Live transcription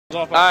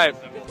Alright,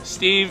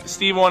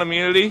 Steve won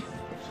immunity.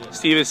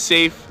 Steve is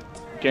safe,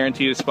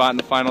 guaranteed a spot in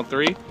the final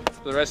 3.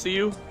 For the rest of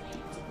you,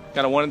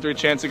 got a 1 in 3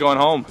 chance of going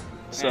home.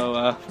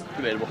 So,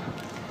 debatable.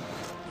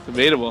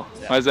 Debatable?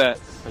 Yeah. Why is that?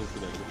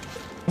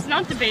 It's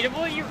not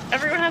debatable.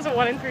 Everyone has a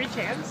 1 in 3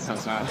 chance. No,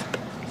 it's not.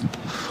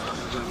 What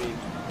does that mean?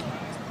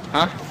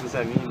 Huh? What does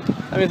that mean?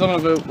 That means I'm gonna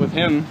vote with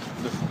him,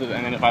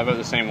 and then if I vote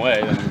the same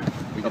way, then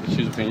we get to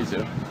choose between you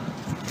two.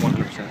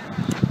 100%.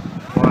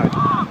 Why?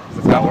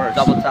 That's how it works.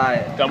 Double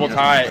tie. Double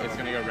tie. It's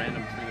gonna go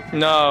random between the 2.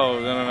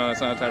 No,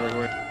 that's not a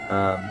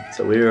tiebreaker.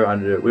 So we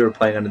were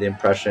playing under the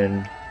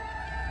impression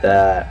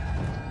that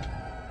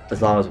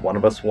as long as one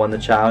of us won the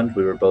challenge,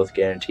 we were both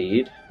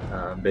guaranteed,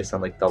 based on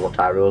like double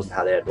tie rules and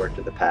how they had worked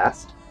in the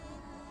past.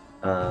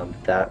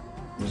 That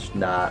was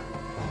not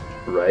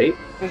right.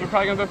 Because we're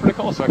probably gonna vote for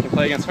Nicole, so I can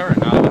play against her,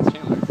 not against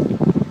Chandler.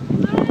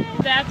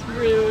 That's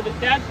rude.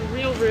 That's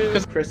real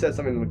rude. Chris said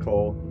something to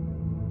Nicole.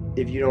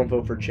 If you don't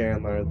vote for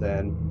Chandler,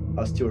 then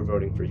us 2 are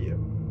voting for you.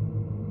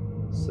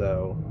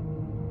 So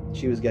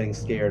she was getting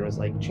scared and was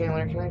like,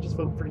 Chandler, can I just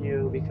vote for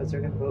you because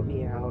they're gonna vote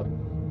me out?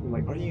 I'm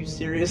like, are you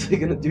seriously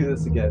gonna do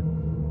this again?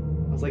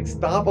 I was like,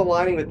 stop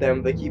aligning with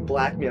them. They keep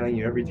blackmailing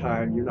you every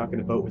time you're not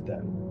gonna vote with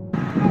them.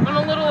 I'm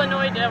a little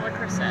annoyed at what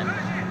Chris said.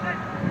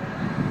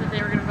 That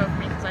they were gonna vote for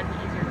me because I'd be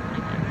easier to vote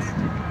against.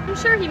 I'm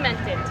sure he meant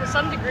it to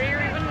some degree or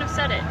he wouldn't have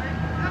said it.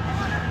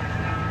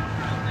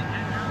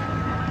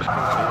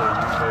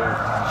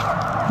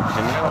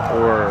 Him out,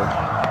 or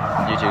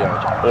you two go,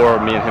 or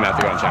me and him have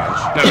to go on challenge.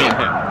 No, me and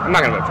him. I'm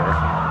not gonna vote for her.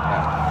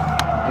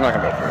 Yeah. I'm not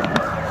gonna vote for her.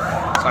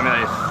 So I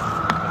mean,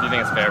 do you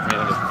think it's fair for me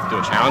to just do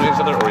a challenge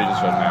against each other, or you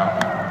just vote him out?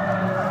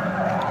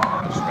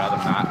 I'd just rather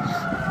not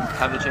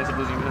have the chance of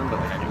losing to him, but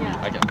like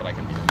I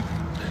can beat him.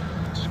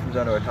 Just comes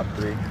down to a top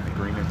 3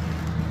 agreement.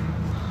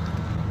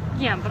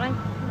 Yeah, but I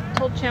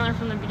told Chandler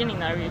from the beginning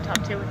that I would be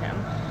top 2 with him.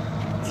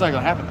 It's not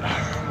gonna happen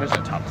though. There's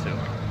no top 2.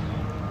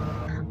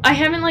 I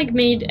haven't like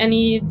made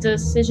any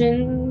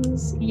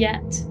decisions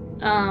yet.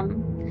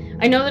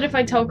 I know that if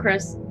I tell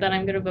Chris that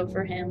I'm gonna vote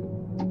for him,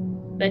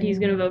 that he's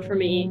gonna vote for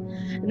me,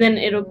 then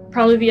it'll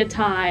probably be a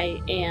tie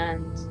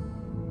and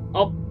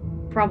I'll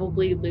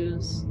probably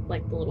lose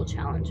like the little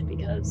challenge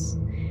because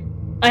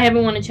I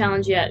haven't won a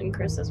challenge yet and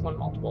Chris has won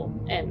multiple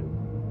and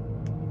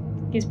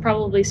he's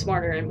probably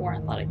smarter and more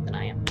athletic than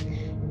I am.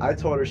 I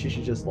told her she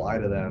should just lie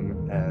to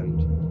them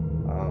and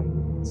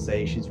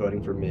say she's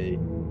voting for me,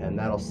 and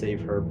that'll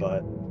save her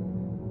butt,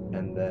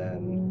 and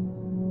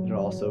then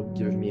it'll also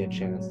give me a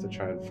chance to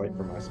try and fight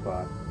for my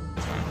spot.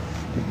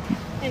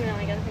 I know,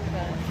 I gotta think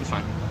about it. It's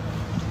fine.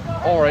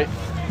 Alright.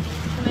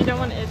 And I don't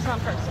want it's not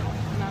personal.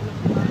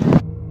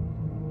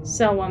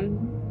 So I'm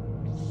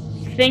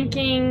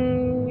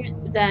thinking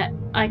that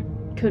I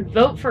could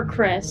vote for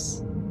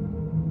Chris,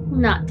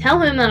 not tell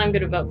him that I'm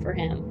gonna vote for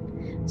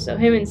him. So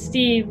him and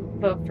Steve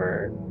vote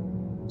for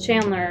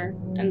Chandler,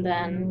 and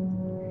then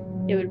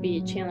it would be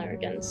Chandler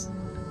against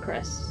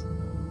Chris,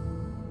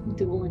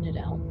 dueling it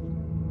out.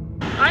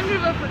 I'm gonna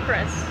vote for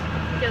Chris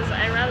because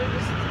I'd rather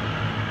just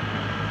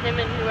him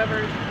and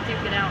whoever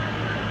duke it out.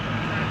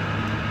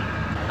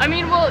 I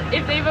mean, well,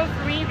 if they vote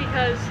for me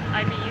because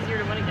I'd be easier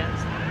to win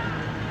against,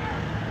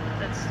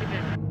 that's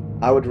stupid.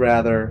 I would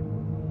rather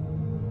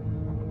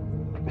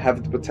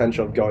have the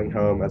potential of going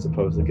home as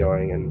opposed to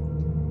going and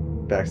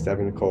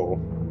backstabbing Nicole.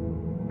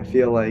 I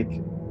feel like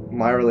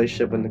my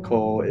relationship with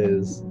Nicole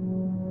is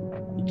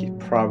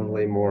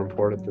probably more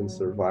important than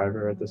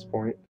Survivor at this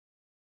point.